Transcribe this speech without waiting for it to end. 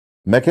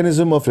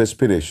Mechanism of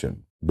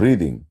respiration,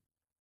 breathing,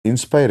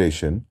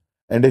 inspiration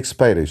and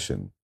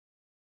expiration.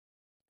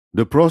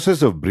 The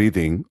process of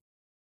breathing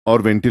or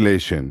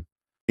ventilation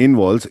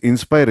involves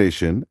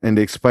inspiration and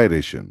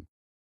expiration,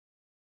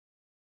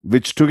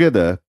 which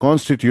together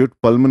constitute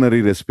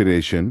pulmonary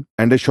respiration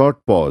and a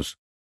short pause.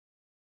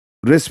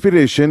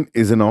 Respiration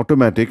is an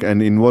automatic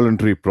and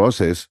involuntary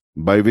process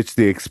by which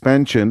the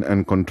expansion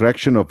and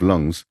contraction of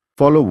lungs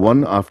follow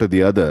one after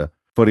the other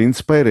for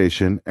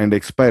inspiration and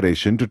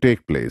expiration to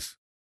take place.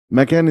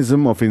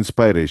 Mechanism of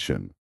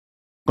inspiration.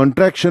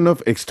 Contraction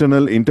of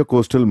external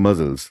intercostal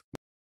muscles,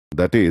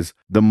 that is,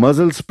 the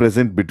muscles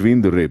present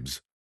between the ribs,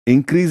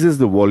 increases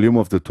the volume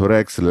of the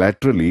thorax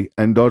laterally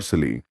and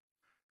dorsally.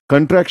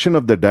 Contraction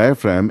of the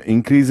diaphragm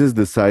increases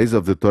the size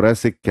of the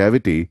thoracic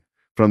cavity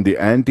from the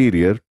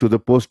anterior to the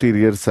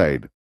posterior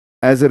side.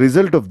 As a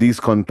result of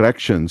these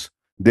contractions,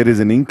 there is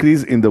an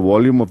increase in the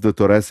volume of the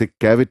thoracic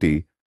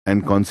cavity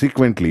and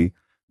consequently,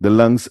 the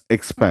lungs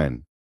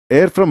expand.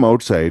 Air from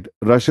outside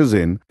rushes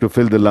in to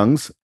fill the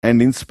lungs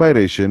and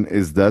inspiration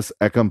is thus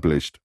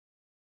accomplished.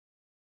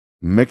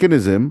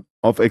 Mechanism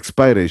of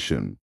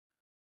expiration.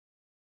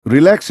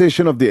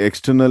 Relaxation of the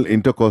external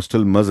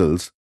intercostal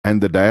muscles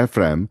and the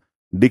diaphragm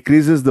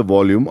decreases the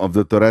volume of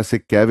the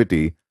thoracic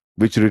cavity,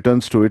 which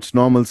returns to its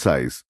normal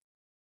size.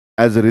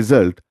 As a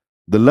result,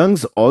 the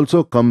lungs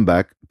also come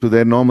back to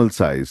their normal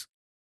size,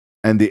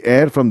 and the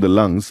air from the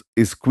lungs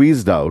is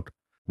squeezed out,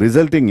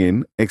 resulting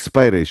in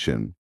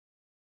expiration.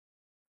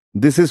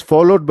 This is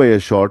followed by a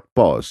short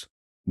pause.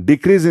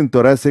 Decrease in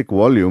thoracic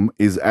volume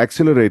is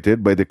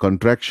accelerated by the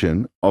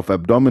contraction of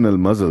abdominal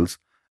muscles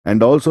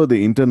and also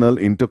the internal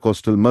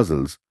intercostal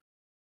muscles,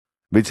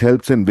 which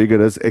helps in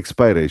vigorous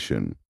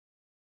expiration.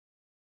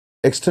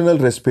 External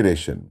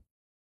respiration.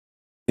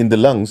 In the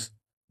lungs,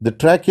 the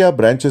trachea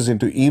branches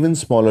into even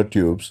smaller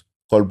tubes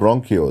called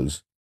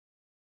bronchioles,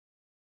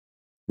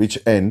 which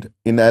end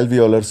in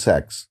alveolar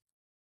sacs.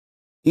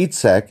 Each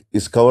sac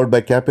is covered by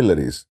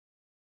capillaries.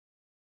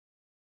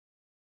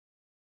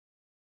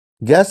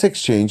 Gas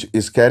exchange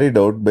is carried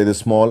out by the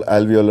small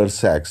alveolar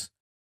sacs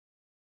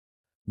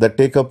that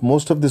take up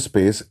most of the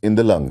space in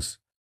the lungs.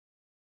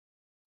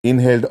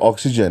 Inhaled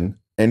oxygen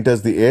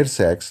enters the air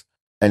sacs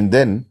and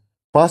then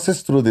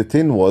passes through the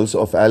thin walls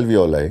of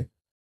alveoli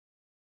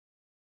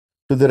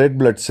to the red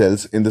blood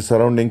cells in the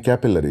surrounding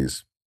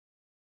capillaries.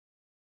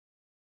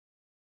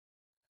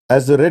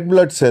 As the red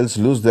blood cells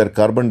lose their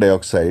carbon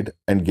dioxide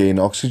and gain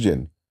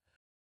oxygen,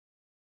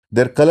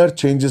 their color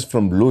changes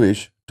from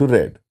bluish to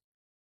red.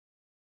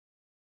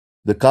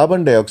 The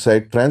carbon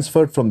dioxide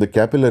transferred from the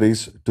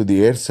capillaries to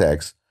the air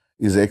sacs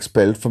is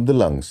expelled from the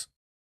lungs.